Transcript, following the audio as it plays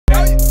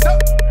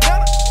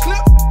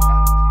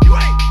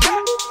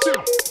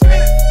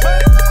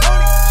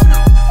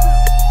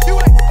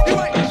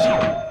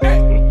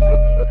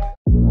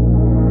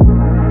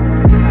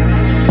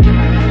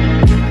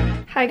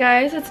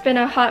guys, it's been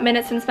a hot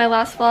minute since my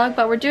last vlog,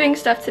 but we're doing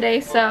stuff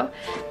today, so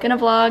gonna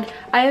vlog.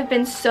 I have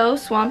been so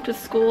swamped with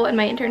school and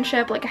my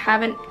internship, like I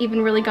haven't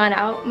even really gone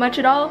out much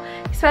at all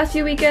these past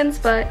few weekends,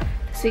 but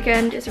this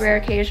weekend is a rare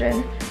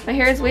occasion. My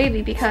hair is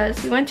wavy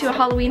because we went to a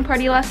Halloween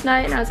party last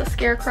night and I was a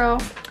scarecrow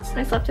and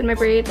I slept in my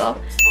braids. I'll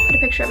put a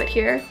picture of it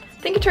here.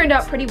 I think it turned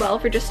out pretty well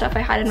for just stuff I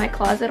had in my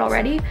closet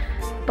already,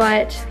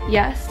 but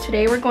yes,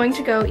 today we're going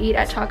to go eat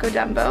at Taco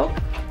Dumbo,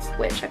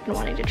 which I've been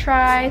wanting to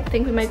try. I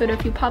think we might go to a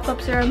few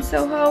pop-ups around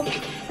Soho,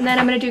 and then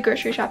I'm gonna do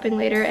grocery shopping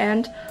later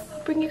and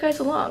I'll bring you guys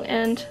along.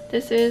 And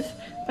this is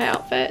my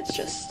outfit. It's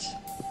just,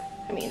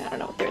 I mean, I don't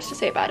know what there is to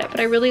say about it, but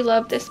I really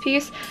love this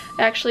piece.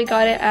 I actually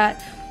got it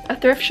at a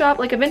thrift shop,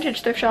 like a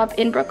vintage thrift shop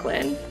in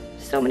Brooklyn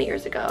so many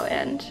years ago,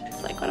 and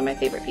it's like one of my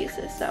favorite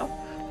pieces. So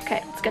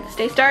okay, let's get this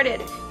day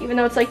started, even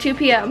though it's like 2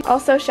 p.m.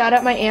 Also, shout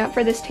out my aunt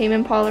for this Tame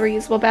Impala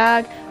reusable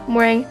bag. I'm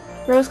wearing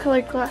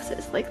rose-colored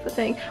glasses, like the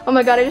thing. Oh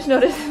my god, I just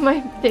noticed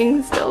my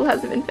thing still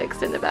hasn't been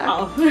fixed in the back.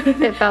 Oh.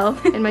 It fell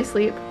in my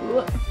sleep.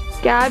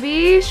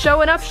 Gabby,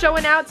 showing up,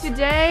 showing out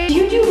today. Do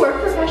you do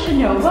work for Fashion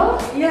Nova?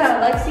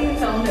 Yeah, Lexie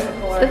filmed it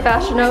before. The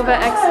Fashion Nova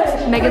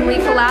x Megan Lee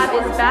collab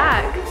is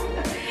back.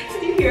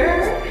 Did you hear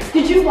her?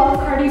 Did you love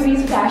Cardi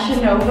B's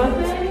Fashion Nova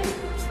thing?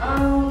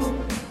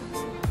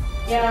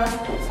 Yeah.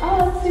 Oh,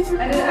 that's super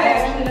cool. I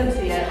actually didn't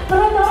see it. But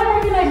I thought I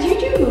recognized. Do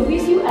you do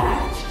movies? You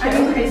act? I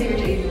do Crazy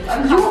Rich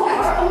Asians. You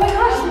are? Oh my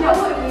gosh, no.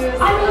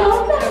 I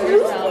love that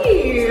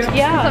movie.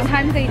 Yeah.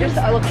 Sometimes they just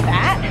look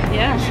fat.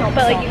 Yeah.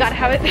 But like you gotta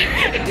have it.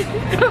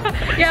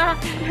 Yeah.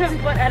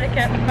 Foot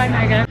etiquette by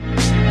Megan.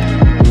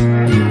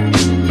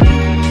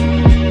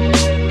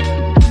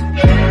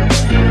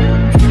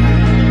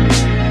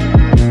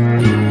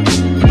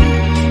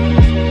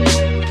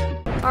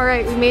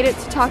 Alright, we made it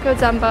to Taco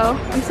Dumbo.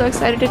 I'm so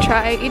excited to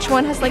try. Each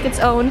one has like its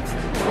own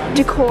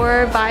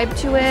decor vibe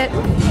to it.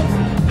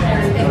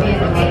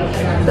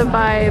 The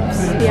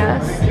vibes,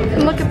 yes.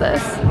 And look at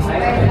this.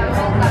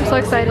 I'm so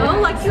excited.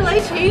 Oh,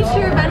 Lexie changed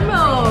your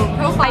Venmo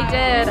profile. I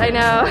did, I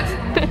know.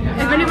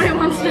 If anybody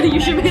wants to, you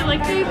should be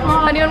like, hey,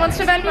 If anyone wants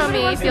to Venmo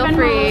me, feel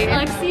free.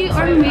 Lexie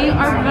or me,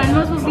 our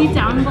Venmos will be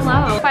down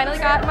below. Finally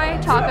got my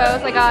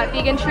tacos. I got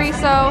vegan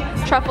chorizo,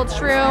 truffled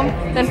shroom,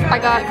 then I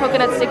got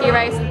coconut sticky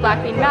rice with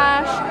black bean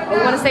mash.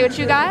 You want to say what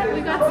you got?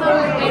 We got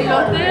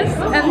this,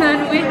 and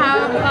then we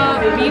have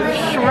a beef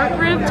short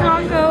rib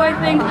taco, I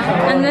think,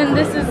 and then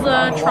this is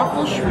a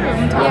truffle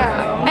shroom taco.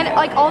 Yeah, and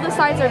like all the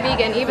sides are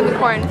vegan, even the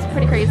corn. It's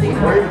pretty crazy.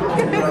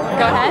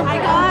 Go ahead. I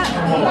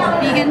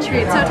got vegan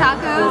chorizo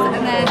tacos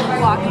and then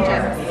guac and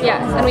chips.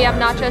 Yes, and we have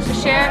nachos to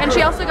share. And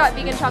she also got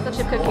vegan chocolate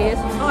chip cookies.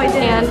 Oh, I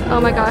did. And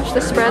oh my gosh,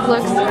 the spread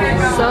looks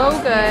so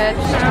good.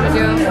 She's gonna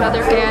do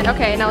another pan.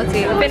 Okay, now let's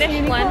eat.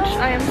 Finished lunch.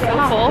 I am so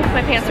full.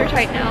 My pants are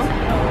tight now.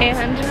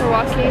 And we're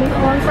walking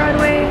along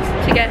Broadway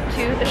to get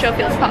to the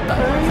Showfields pop-up.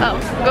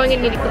 Oh, we're going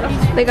in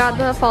Uniqlo. They got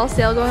the fall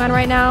sale going on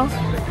right now.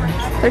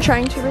 They're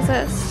trying to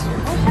resist,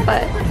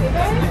 but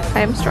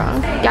I am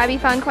strong. Gabby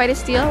found quite a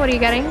steal. What are you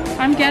getting?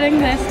 I'm getting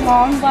this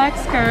long black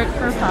skirt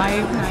for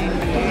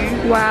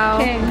 $5.90. Wow.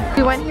 King.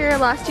 We went here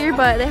last year,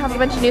 but they have a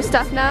bunch of new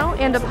stuff now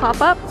and a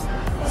pop-up.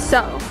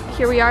 So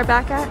here we are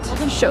back at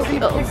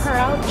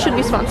Showfields. Should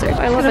be sponsored.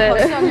 I love it.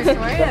 Post it on your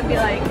story and be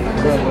like,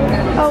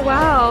 Oh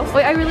wow.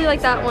 Wait, I really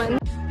like that one.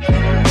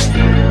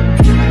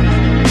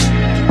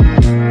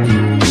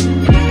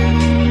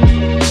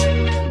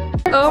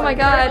 Oh my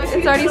god,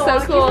 it's already so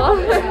cool.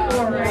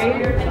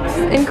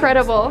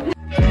 Incredible.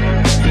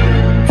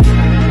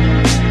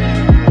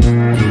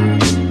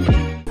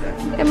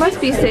 It must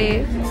be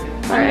safe.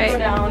 Alright,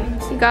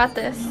 you got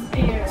this.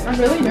 I'm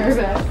really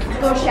nervous.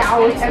 Go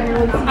shower with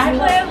everyone.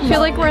 I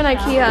feel like we're in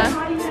IKEA.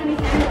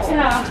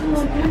 Yeah.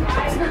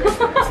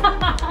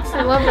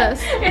 I love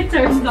this. It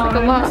turns on. Like a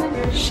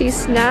lot. She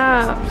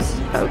snaps.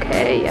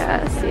 Okay,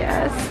 yes,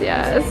 yes,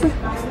 yes.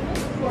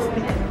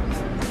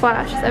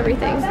 Flash is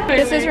everything.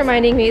 This is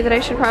reminding me that I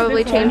should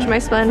probably change my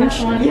sponge.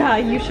 yeah,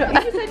 you should.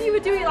 You said you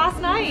would do it last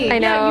night. I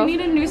know. Yeah, you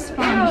need a new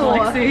sponge,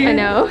 Lexie. I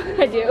know,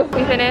 I do.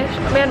 We finished.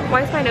 Man,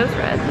 why is my nose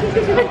red?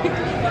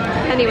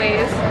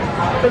 Anyways,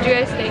 what do you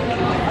guys think?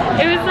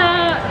 It was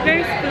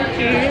very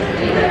spooky.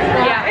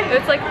 Yeah,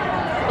 it's like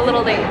a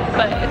little late,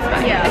 but it's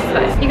fine. Yeah.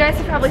 It's fine. You guys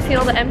have probably seen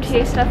all the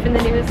MTA stuff in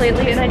the news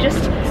lately, and I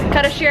just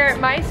gotta share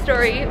my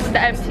story with the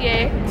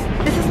MTA.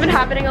 This has been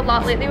happening a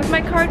lot lately with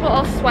my card. Well,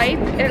 I'll swipe,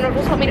 and it'll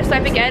just help me to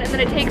swipe again, and then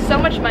it takes so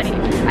much money.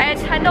 I had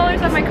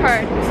 $10 on my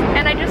card,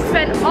 and I just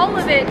spent all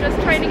of it just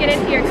trying to get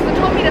in here, because it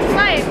told me to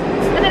swipe,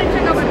 and then it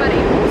took all my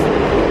money.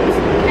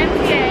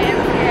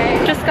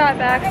 MTA. Just got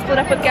back, split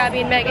up with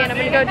Gabby and Megan. I'm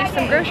gonna go do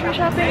some grocery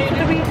shopping.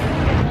 Should we?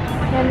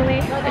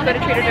 Normally I go to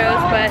Trader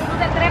Joe's, but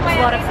there's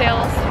a lot of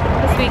sales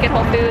this week at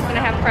Whole Foods and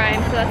I have Prime,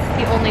 so that's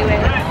the only way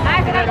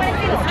I go to Whole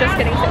Foods, just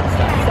getting sales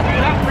stuff. So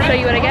I'll show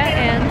you what I get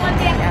and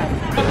yeah.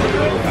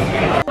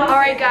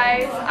 Alright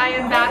guys, I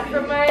am back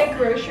from my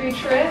grocery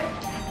trip.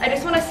 I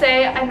just want to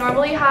say I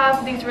normally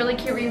have these really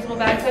cute reusable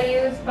bags I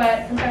use,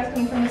 but since I was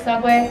coming from the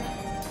subway,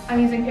 I'm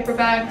using paper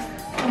bags.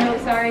 I'm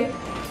really sorry.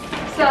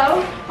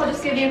 So I'll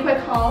just give you a quick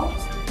haul.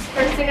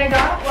 First thing I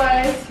got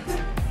was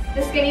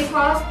the Skinny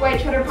Pop white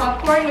cheddar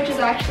popcorn, which is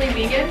actually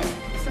vegan,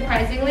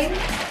 surprisingly,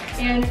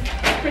 and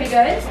pretty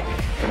good.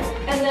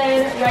 And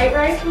then white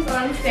rice was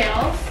on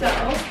sale, so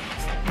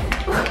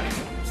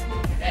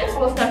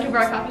almost knocked over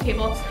our coffee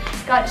table.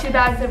 Got 2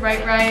 bags of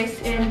white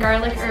rice in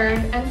garlic, herb,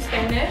 and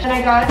Spanish. And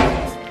I got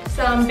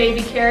some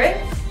baby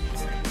carrots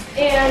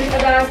and a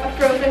bag of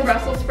frozen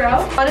Brussels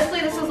sprouts. Honestly,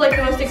 this was like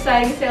the most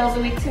exciting sale of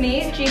the week to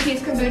me.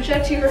 GT's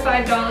kombucha, 2 for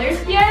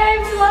 $5. Yay,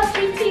 we love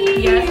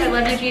GT! Yes, I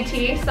love you,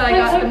 GT. So I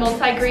got the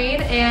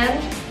multi-green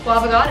and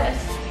guava goddess.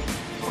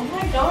 Oh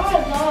my god,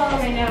 love!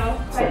 I know,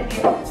 quite a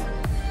few.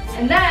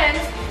 And then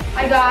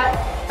I got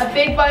a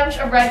big bunch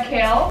of red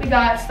kale. We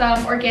got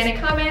some organic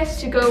hummus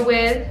to go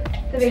with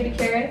the baby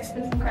carrots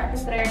and some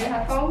crackers that I already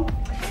have home.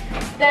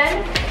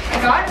 Then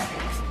I got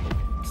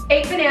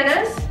 8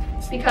 bananas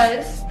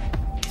because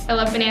I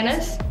love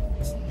bananas.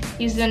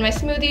 Use them in my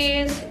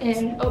smoothies,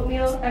 in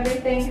oatmeal,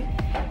 everything.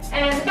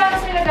 And the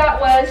last thing I got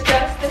was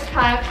just this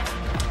pack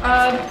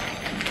of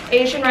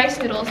Asian rice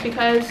noodles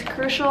because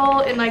crucial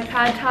in like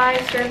pad thai,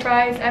 stir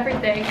fries,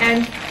 everything.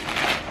 And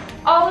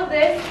all of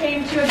this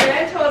came to a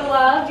grand total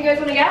of, do you guys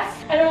want to guess?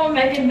 I don't want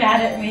Megan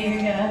mad at me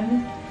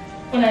again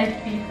when I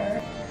beat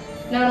her.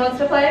 No one wants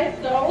to play?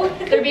 No.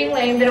 They're being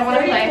lame, they don't want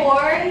to play.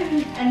 34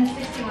 and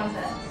 61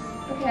 cents.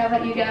 Okay, how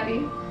about you,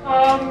 Gabby?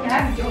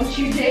 Gabby, don't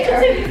you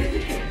dare.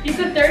 You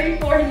said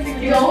 34 and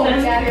 61 No,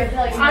 cents. Gabby, I'm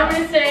telling you. I'm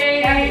gonna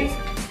say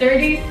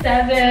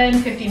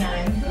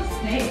 37.59. Little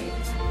snake.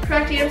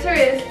 Correct answer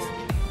is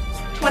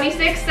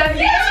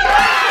 26.78.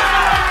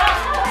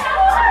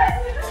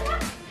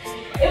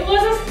 It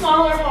was a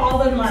smaller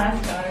haul than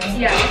last time.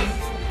 Yes.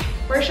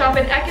 We're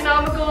shopping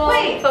economical,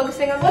 Wait,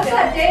 focusing on the What's sale.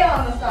 that day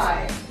on the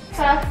side?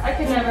 Huh, I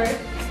could never.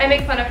 I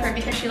make fun of her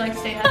because she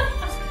likes Dana.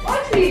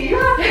 Lexie, you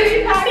have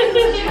 3 packages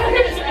of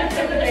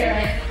sugar over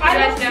there. I You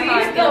don't guys see know how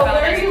I it feel though.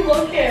 about Where are it. you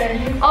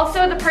looking?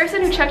 Also, the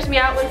person who checked me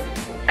out was,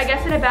 I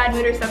guess, in a bad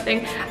mood or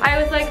something.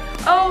 I was like,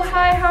 oh,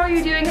 hi, how are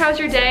you doing? How's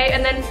your day?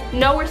 And then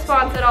no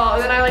response at all.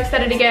 And then I like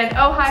said it again,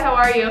 oh, hi, how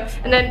are you?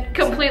 And then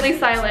completely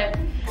silent.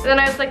 And then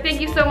I was like, thank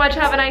you so much,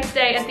 have a nice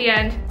day. At the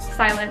end,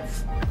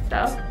 silence.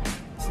 So,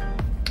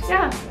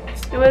 yeah,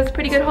 it was a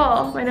pretty good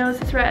haul. My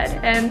nose is red.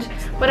 And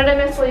what did I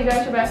miss while you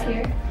guys were back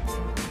here?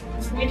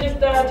 We just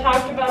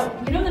talked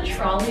about, you know, the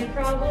trolley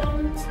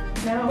problem?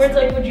 No. Where it's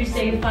like, would you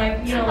save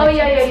 5, you know, Oh, like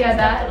yeah, stuff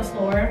that. to the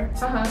floor?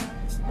 Uh-huh.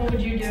 What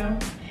would you do?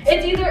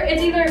 It's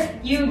either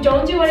you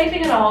don't do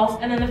anything at all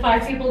and then the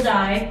 5 people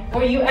die,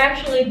 or you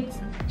actually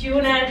do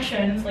an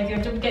action, like you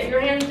have to get your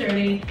hands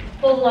dirty,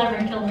 pull the lever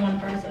and kill the one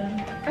person.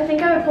 I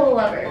think I would pull the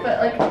lever, but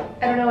like,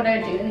 I don't know what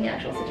I'd do in the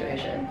actual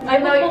situation. I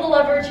would pull the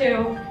lever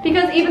too.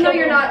 Because even though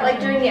Kill you're one not like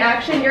person. doing the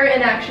action, your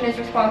inaction is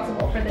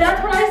responsible for this.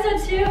 That's what I said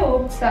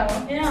too. So,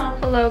 Yeah.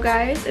 hello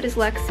guys, it is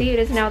Lexie. It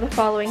is now the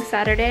following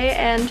Saturday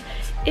and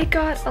it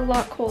got a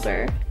lot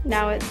colder.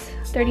 Now it's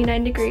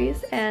 39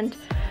 degrees and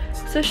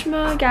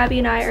Sushma, Gabby,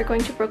 and I are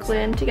going to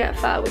Brooklyn to get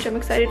pho, which I'm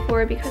excited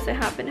for because I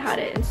haven't had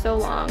it in so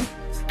long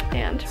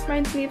and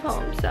reminds me of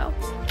home. So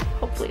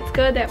hopefully it's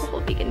good. They have a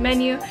whole vegan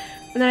menu.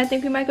 And then I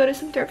think we might go to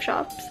some thrift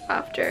shops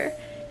after.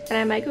 And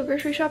I might go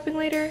grocery shopping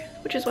later,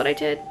 which is what I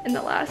did in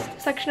the last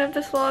section of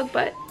this vlog.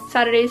 But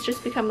Saturday's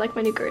just become like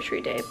my new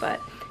grocery day. But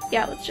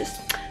yeah, let's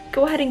just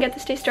go ahead and get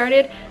this day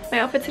started. My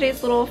outfit today is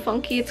a little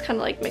funky. It's kind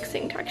of like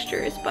mixing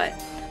textures, but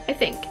I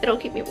think it'll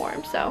keep me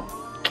warm. So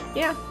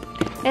yeah.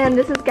 And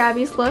this is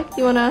Gabby's look.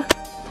 You want to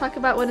talk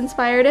about what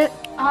inspired it?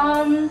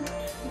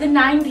 The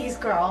 90s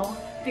girl.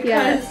 Because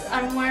Yes.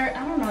 I'm wearing,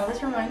 I don't know,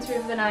 this reminds me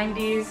of the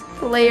 90s.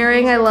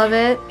 Layering, I love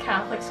it.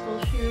 Catholic school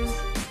shoes.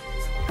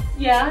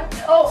 Yeah.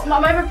 Oh,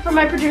 from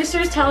my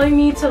producers telling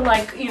me to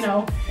like, you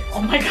know,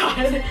 oh my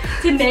god,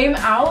 to name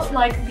out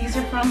like these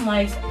are from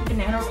like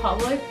Banana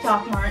Republic,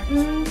 Doc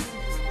Martens,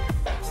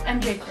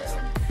 and J. Crew.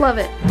 Love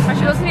it.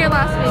 She wasn't here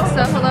last week,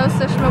 so hello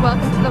Sushma,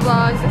 welcome to the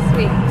vlog this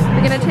week.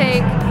 We're gonna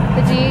take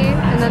the D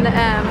and then the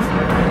M.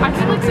 I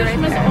feel like Right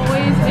Sushma's there.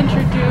 always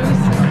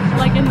introduced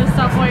like in the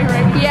subway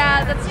right now.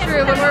 Yeah, that's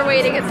true. When we're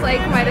waiting, it's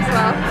like, might as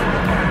well.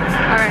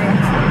 All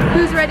right.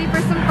 Who's ready for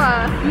some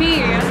pho?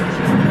 Me.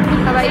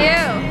 How about you?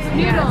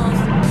 Noodles.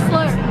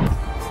 Slurp.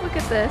 Look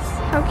at this.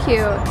 How cute.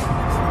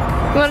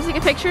 You want to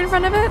take a picture in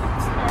front of it?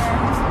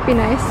 Be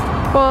nice.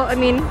 Well, I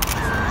mean,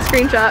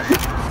 screenshot.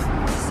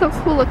 So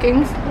cool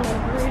looking.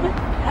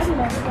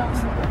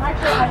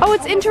 Oh,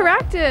 it's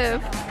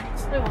interactive.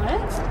 Wait,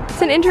 what?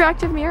 It's an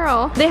interactive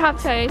mural. They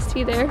have iced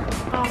tea there.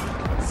 Oh.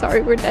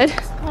 Sorry, we're dead.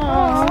 I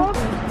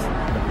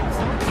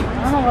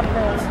don't know what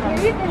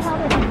it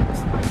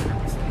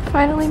is.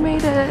 Finally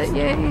made it.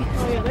 Yay.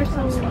 Oh yeah, there's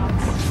some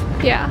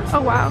spots. Yeah.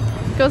 Oh wow.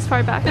 Goes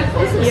far back.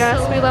 Yes,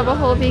 we love a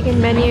whole vegan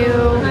menu.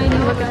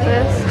 Look at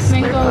this.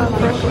 Mango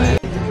brushy.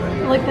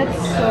 Like that's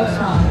so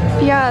small.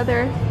 Yeah,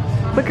 they're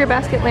wicker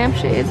basket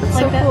lampshades. It's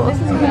so cool. This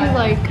is really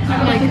like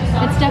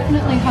it's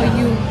definitely how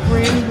you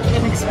bring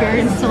an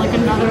experience to like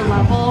another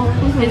level.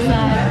 Is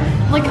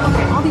that like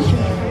okay, all these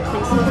gingerbread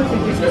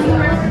places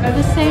are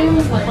the same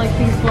with like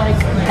these like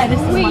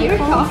Edison light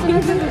bulbs and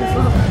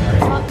everything.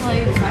 But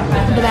like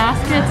the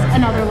basket's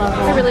another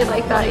level. I really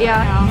like that,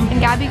 yeah. And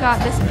Gabby got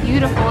this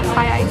beautiful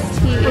Thai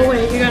iced tea. Oh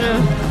wait, you gotta.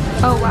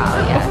 Oh wow,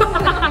 yeah.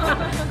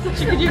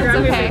 Could you grab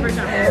okay. your paper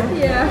towel?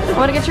 Yeah. I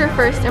want to get your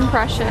first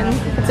impression.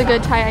 It's a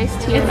good Thai iced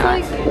tea or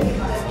not. Like,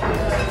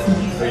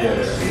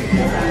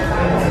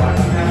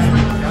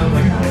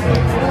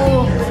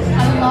 oh,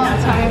 I love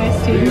Thai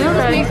iced tea. You know,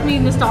 this makes me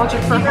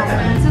nostalgic for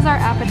home. This is our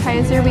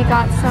appetizer. We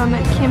got some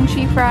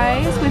kimchi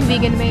fries with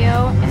vegan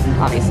mayo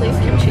and obviously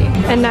kimchi.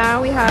 And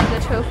now we have the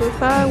tofu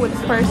pho with,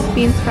 of course,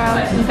 bean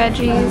sprouts and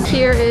veggies.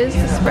 Here is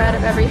the spread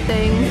of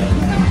everything.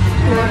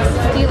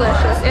 It's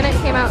delicious, and it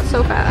came out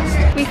so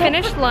fast. We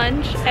finished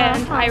lunch,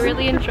 and I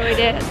really enjoyed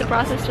it. The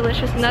broth is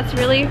delicious, and that's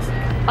really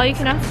all you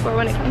can ask for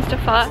when it comes to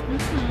pho.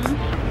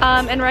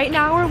 And right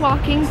now we're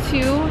walking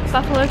to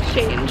Buffalo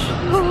Exchange.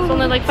 It's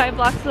only like 5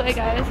 blocks away,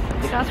 guys.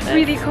 It's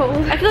really cold.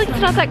 I feel like it's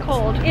not that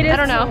cold. It is. I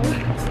don't know. Cold.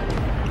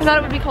 I thought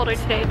it would be colder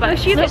today, but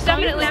it's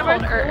definitely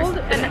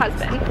colder than it has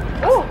been.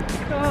 Oh!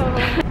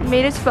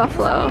 Made it to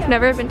Buffalo. I've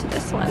never been to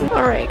this one.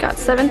 All right, got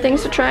 7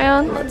 things to try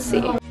on. Let's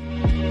see.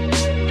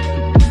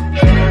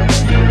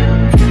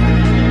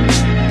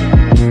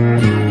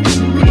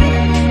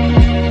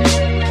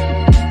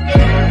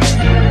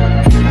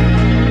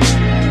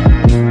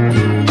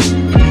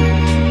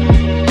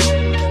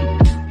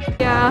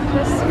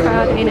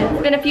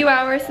 It's been a few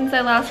hours since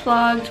I last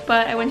vlogged,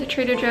 but I went to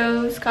Trader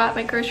Joe's, got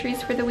my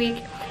groceries for the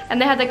week, and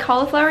they had the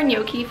cauliflower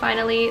gnocchi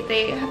finally.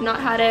 They have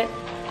not had it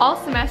all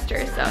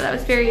semester, so that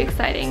was very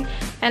exciting.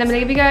 And I'm gonna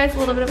give you guys a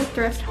little bit of a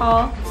thrift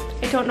haul.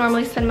 I don't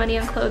normally spend money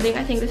on clothing.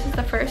 I think this is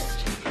the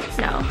first,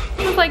 no,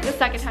 this is like the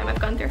second time I've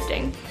gone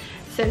thrifting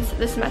since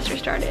the semester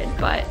started,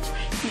 but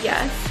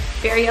yes.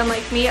 Very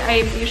unlike me,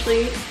 I'm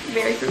usually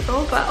very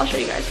frugal, but I'll show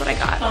you guys what I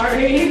got.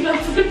 Sorry,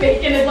 the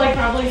bacon is like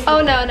probably...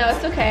 Oh no,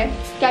 it's okay.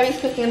 Gabby's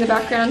cooking in the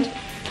background.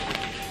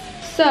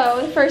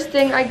 So, the first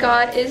thing I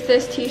got is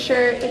this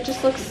t-shirt. It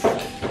just looks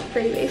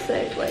pretty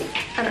basic. Like,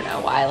 I don't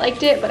know why I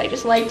liked it, but I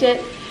just liked it.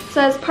 It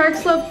says Park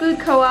Slope Food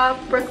Co-op,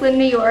 Brooklyn,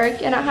 New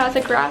York, and it has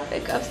a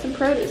graphic of some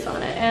produce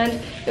on it.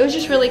 And it was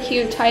just really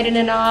cute, tied in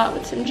a knot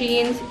with some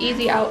jeans,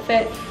 easy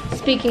outfit.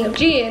 Speaking of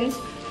jeans,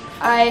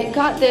 I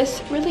got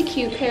this really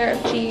cute pair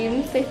of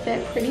jeans. They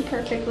fit pretty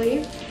perfectly.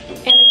 And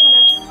they kind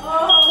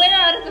of flare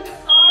out of the...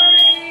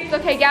 Sorry. It's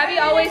okay, Gabby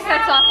always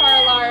sets off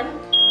our alarm.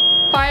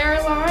 Fire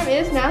alarm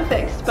is now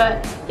fixed,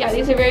 but yeah,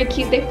 these are very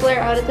cute. They flare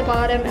out at the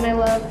bottom, and I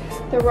love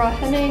the raw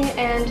hemming,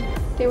 and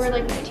they were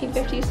like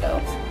 $19.50,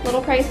 so a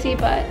little pricey,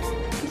 but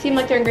they seem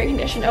like they're in great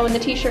condition. Oh, and the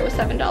t-shirt was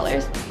 $7.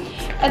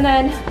 And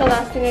then the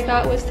last thing I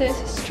got was this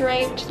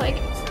striped, like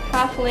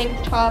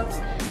half-length top.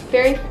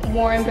 Very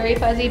warm, very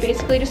fuzzy,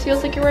 basically just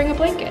feels like you're wearing a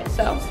blanket.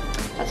 So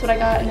that's what I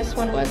got, and this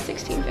one was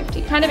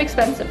 $16.50. Kind of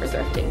expensive for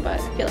thrifting,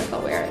 but I feel like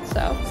I'll wear it,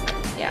 so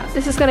yeah.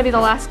 This is gonna be the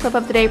last clip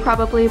of the day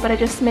probably, but I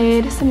just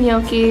made some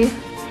gnocchi.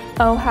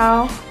 Oh,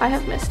 how I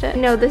have missed it.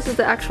 No, this is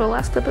the actual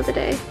last clip of the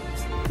day.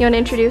 You wanna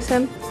introduce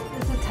him?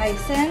 This is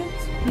Tyson.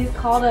 He's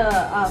called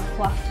a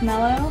fluff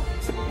mellow,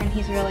 and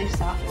he's really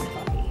soft and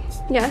fluffy.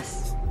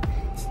 Yes,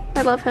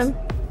 I love him.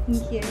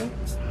 Thank you.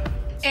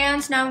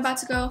 And now I'm about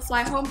to go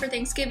fly home for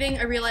Thanksgiving.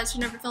 I realized I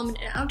never filmed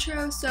an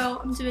outro,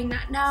 so I'm doing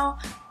that now.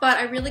 But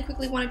I really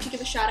quickly wanted to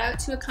give a shout out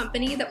to a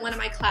company that one of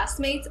my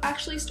classmates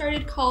actually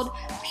started called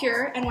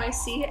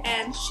PureNYC,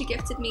 and she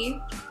gifted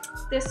me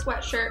this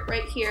sweatshirt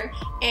right here,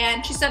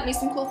 and she sent me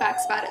some cool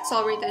facts about it, so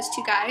I'll read those to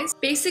you guys.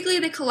 Basically,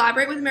 they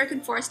collaborate with American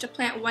Forest to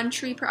plant 1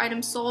 tree per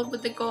item sold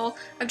with the goal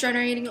of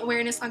generating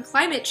awareness on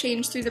climate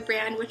change through the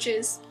brand, which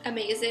is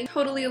amazing.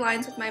 Totally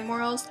aligns with my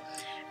morals.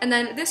 And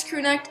then this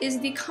crew neck is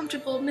the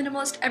comfortable,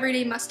 minimalist,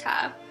 everyday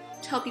must-have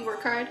to help you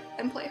work hard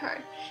and play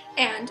hard.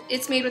 And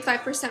it's made with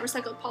 5%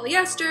 recycled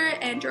polyester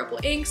and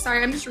durable ink.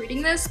 Sorry, I'm just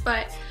reading this,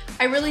 but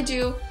I really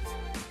do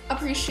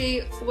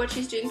appreciate what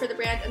she's doing for the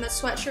brand, and the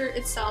sweatshirt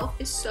itself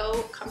is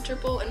so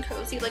comfortable and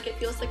cozy, like it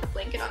feels like a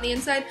blanket on the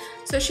inside.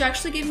 So she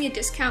actually gave me a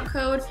discount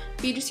code.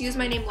 If you just use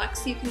my name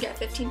Lexie, you can get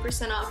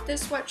 15% off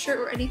this sweatshirt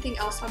or anything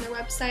else on their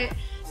website.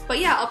 But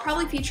yeah, I'll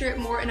probably feature it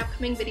more in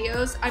upcoming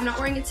videos. I'm not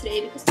wearing it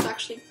today because it's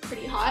actually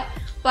pretty hot,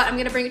 but I'm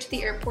gonna bring it to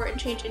the airport and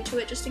change into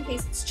it just in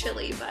case it's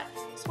chilly. But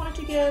just wanted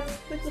to give a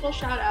quick little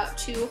shout out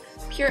to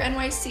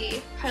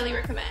PureNYC. Highly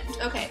recommend.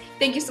 Okay,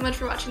 thank you so much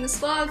for watching this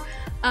vlog.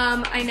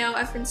 I know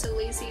I've been so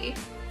lazy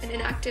and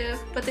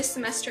inactive, but this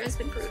semester has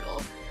been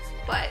brutal.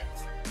 But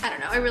I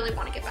don't know, I really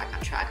want to get back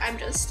on track. I'm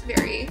just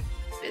very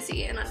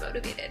busy and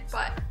unmotivated,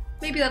 but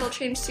maybe that'll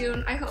change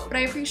soon, I hope. But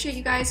I appreciate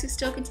you guys who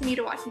still continue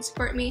to watch and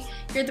support me.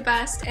 You're the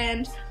best,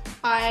 and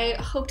I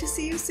hope to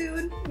see you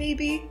soon,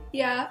 maybe.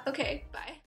 Yeah, okay, bye.